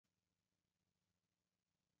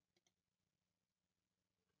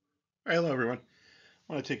All right, hello everyone.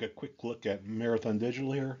 I want to take a quick look at Marathon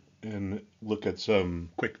Digital here and look at some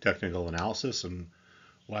quick technical analysis and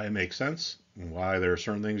why it makes sense and why there are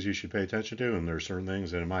certain things you should pay attention to and there are certain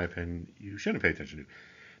things that, in my opinion, you shouldn't pay attention to.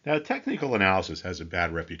 Now, technical analysis has a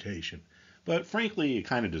bad reputation, but frankly, it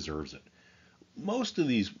kind of deserves it. Most of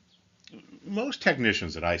these, most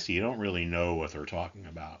technicians that I see don't really know what they're talking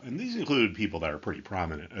about, and these include people that are pretty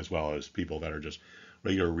prominent as well as people that are just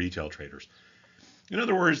regular retail traders. In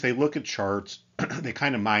other words, they look at charts, they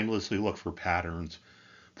kind of mindlessly look for patterns,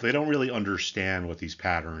 but they don't really understand what these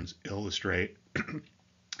patterns illustrate.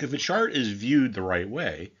 If a chart is viewed the right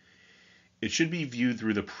way, it should be viewed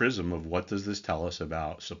through the prism of what does this tell us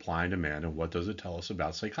about supply and demand and what does it tell us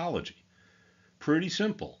about psychology. Pretty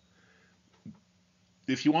simple.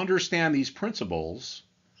 If you understand these principles,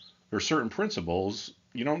 or certain principles,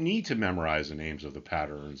 you don't need to memorize the names of the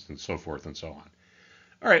patterns and so forth and so on.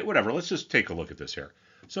 All right, whatever. Let's just take a look at this here.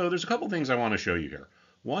 So there's a couple things I want to show you here.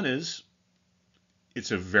 One is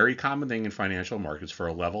it's a very common thing in financial markets for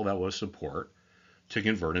a level that was support to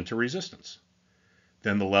convert into resistance.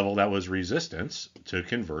 Then the level that was resistance to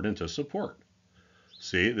convert into support.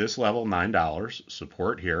 See, this level, $9,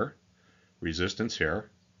 support here, resistance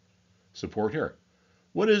here, support here.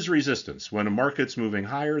 What is resistance? When a market's moving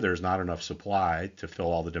higher, there's not enough supply to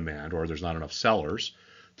fill all the demand, or there's not enough sellers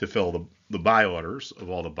to fill the buy orders of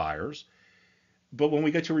all the buyers. But when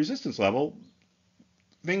we get to resistance level,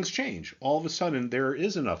 things change. All of a sudden, there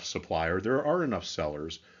is enough supply, or there are enough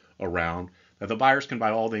sellers around that the buyers can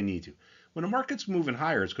buy all they need to. When the market's moving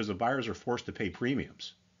higher, it's because the buyers are forced to pay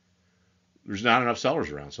premiums. There's not enough sellers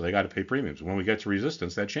around, so they got to pay premiums. When we get to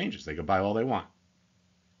resistance, that changes. They can buy all they want.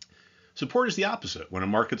 Support is the opposite. When a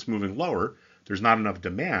market's moving lower, there's not enough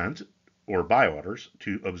demand or buy orders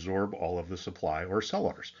to absorb all of the supply or sell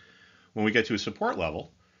orders. When we get to a support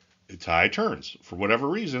level, the tide turns. For whatever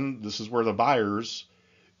reason, this is where the buyers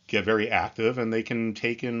get very active and they can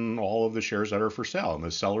take in all of the shares that are for sale, and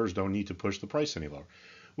the sellers don't need to push the price any lower.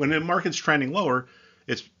 When the market's trending lower,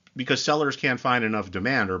 it's because sellers can't find enough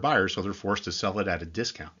demand or buyers, so they're forced to sell it at a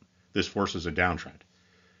discount. This forces a downtrend.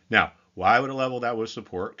 Now, why would a level that was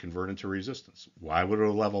support convert into resistance? Why would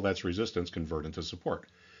a level that's resistance convert into support?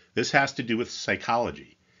 This has to do with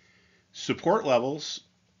psychology. Support levels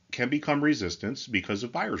can become resistance because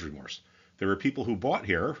of buyer's remorse. There are people who bought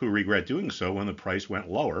here who regret doing so when the price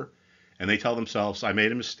went lower, and they tell themselves, I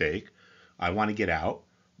made a mistake, I want to get out,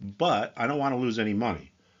 but I don't want to lose any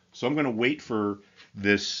money. So I'm going to wait for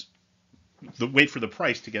the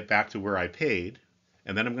price to get back to where I paid,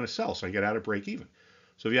 and then I'm going to sell so I get out at break even.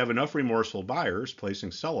 So if you have enough remorseful buyers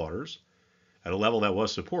placing sell orders at a level that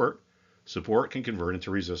was support, support can convert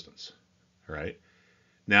into resistance. All right.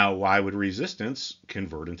 Now, why would resistance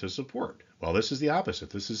convert into support? Well, this is the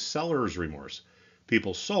opposite. This is seller's remorse.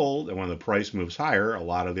 People sold, and when the price moves higher, a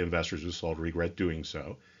lot of the investors who sold regret doing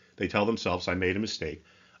so. They tell themselves, I made a mistake.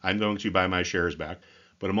 I'm going to buy my shares back,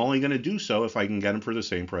 but I'm only going to do so if I can get them for the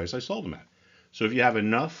same price I sold them at. So if you have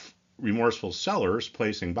enough remorseful sellers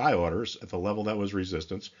placing buy orders at the level that was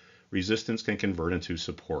resistance, resistance can convert into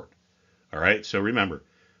support. All right, so remember,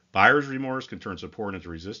 buyer's remorse can turn support into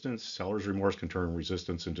resistance. Seller's remorse can turn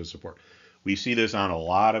resistance into support. We see this on a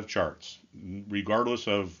lot of charts, regardless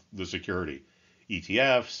of the security.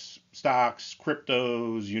 ETFs, stocks,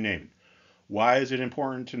 cryptos, you name it. Why is it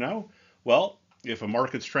important to know? Well, if a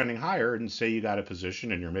market's trending higher and say you got a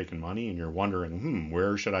position and you're making money and you're wondering,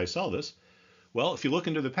 where should I sell this? Well, if you look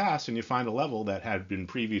into the past and you find a level that had been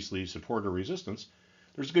previously support or resistance,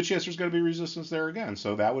 there's a good chance there's going to be resistance there again.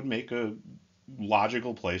 So that would make a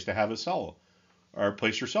logical place to have a sell or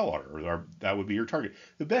place your sell order, or that would be your target.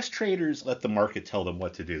 The best traders let the market tell them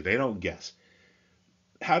what to do. They don't guess.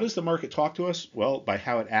 How does the market talk to us? Well, by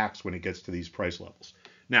how it acts when it gets to these price levels.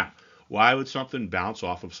 Now, why would something bounce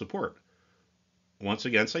off of support? Once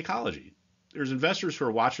again, psychology. There's investors who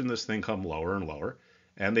are watching this thing come lower and lower,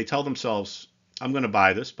 and they tell themselves, I'm going to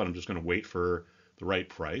buy this, but I'm just going to wait for the right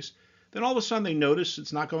price. Then all of a sudden they notice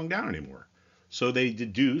it's not going down anymore. So they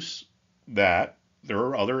deduce that there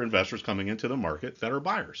are other investors coming into the market that are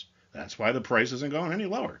buyers. That's why the price isn't going any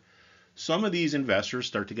lower. Some of these investors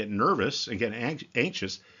start to get nervous and get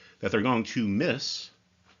anxious that they're going to miss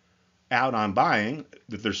out on buying,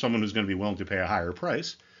 that there's someone who's going to be willing to pay a higher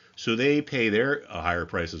price. So they pay a higher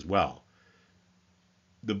price as well.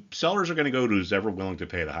 The sellers are going to go to who's ever willing to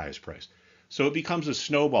pay the highest price. So it becomes a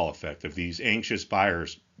snowball effect of these anxious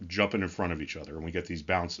buyers jumping in front of each other, and we get these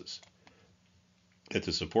bounces. Hit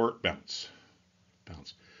the support, bounce,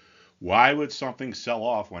 bounce. Why would something sell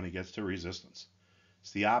off when it gets to resistance?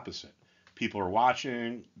 It's the opposite. People are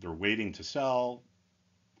watching, they're waiting to sell.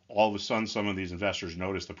 all of a sudden some of these investors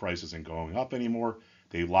notice the price isn't going up anymore.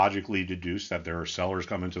 They logically deduce that there are sellers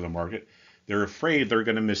coming to the market. They're afraid they're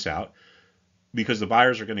going to miss out because the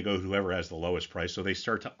buyers are going to go to whoever has the lowest price. So they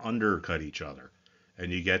start to undercut each other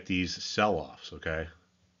and you get these sell-offs, okay?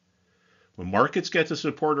 When markets get to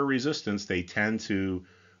support or resistance, they tend to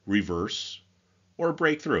reverse or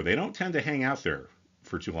break through. They don't tend to hang out there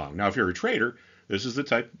for too long. Now, if you're a trader, this is the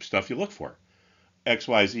type of stuff you look for.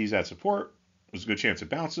 XYZ is at support. There's a good chance it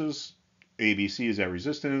bounces. ABC is at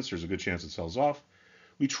resistance. There's a good chance it sells off.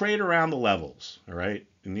 We trade around the levels, all right?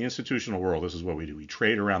 In the institutional world, this is what we do. We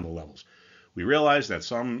trade around the levels. We realize that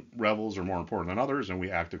some levels are more important than others, and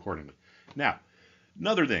we act accordingly. Now,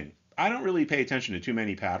 another thing, I don't really pay attention to too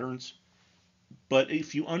many patterns, but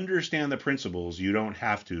if you understand the principles, you don't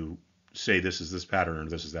have to say this is this pattern or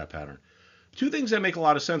this is that pattern. Two things that make a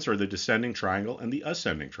lot of sense are the descending triangle and the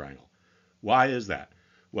ascending triangle. Why is that?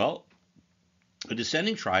 Well, a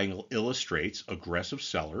descending triangle illustrates aggressive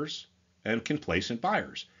sellers and complacent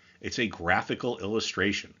buyers. It's a graphical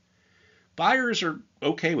illustration. Buyers are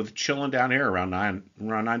okay with chilling down here around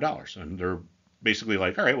 $9, and they're basically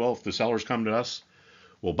like, all right, well, if the sellers come to us,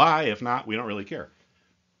 we'll buy. If not, we don't really care.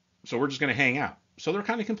 So we're just going to hang out. So they're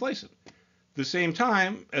kind of complacent. At the same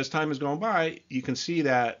time, as time is going by, you can see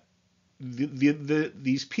that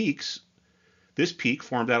these peaks, this peak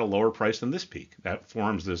formed at a lower price than this peak. That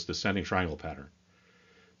forms this descending triangle pattern.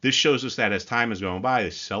 This shows us that as time is going by,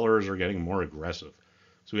 the sellers are getting more aggressive.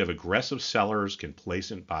 So we have aggressive sellers,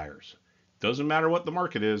 complacent buyers. Doesn't matter what the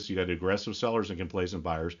market is, you got aggressive sellers and complacent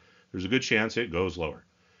buyers. There's a good chance it goes lower.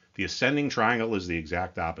 The ascending triangle is the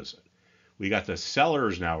exact opposite. We got the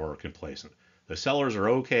sellers now are complacent. The sellers are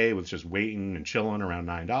okay with just waiting and chilling around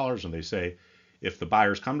 $9, and they say, if the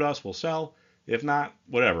buyers come to us, we'll sell. If not,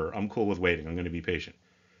 whatever, I'm cool with waiting. I'm going to be patient.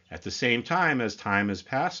 At the same time, as time is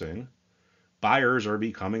passing, buyers are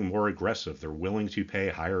becoming more aggressive. They're willing to pay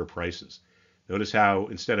higher prices. Notice how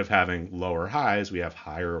instead of having lower highs, we have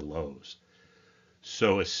higher lows.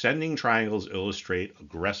 So ascending triangles illustrate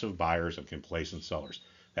aggressive buyers and complacent sellers.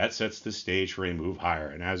 That sets the stage for a move higher.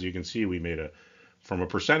 And as you can see, we made from a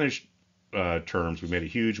percentage terms, we made a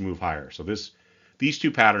huge move higher. So these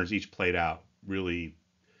two patterns each played out really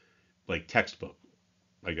like textbook,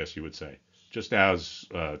 I guess you would say, just as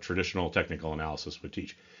traditional technical analysis would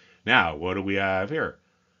teach. Now, what do we have here?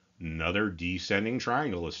 Another descending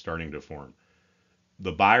triangle is starting to form.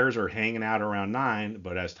 The buyers are hanging out around 9,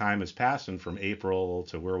 but as time is passing from April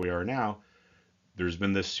to where we are now, there's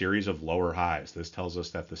been this series of lower highs. This tells us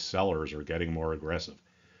that the sellers are getting more aggressive.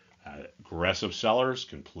 Aggressive sellers,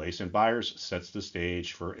 complacent buyers, sets the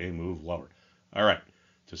stage for a move lower. All right,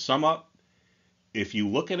 to sum up, if you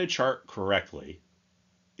look at a chart correctly,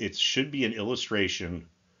 it should be an illustration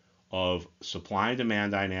of supply and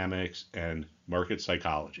demand dynamics and market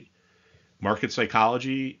psychology. Market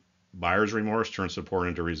psychology, buyer's remorse turns support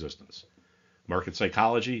into resistance. Market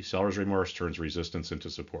psychology, seller's remorse turns resistance into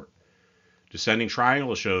support. Descending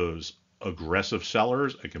triangle shows aggressive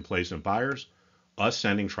sellers and complacent buyers.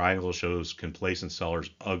 Ascending triangle shows complacent sellers,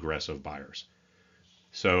 aggressive buyers.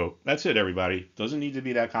 So that's it, everybody. Doesn't need to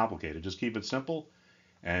be that complicated. Just keep it simple.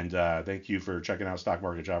 And thank you for checking out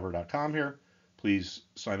stockmarketjobber.com here. Please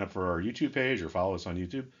sign up for our YouTube page or follow us on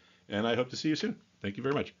YouTube. And I hope to see you soon. Thank you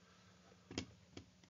very much.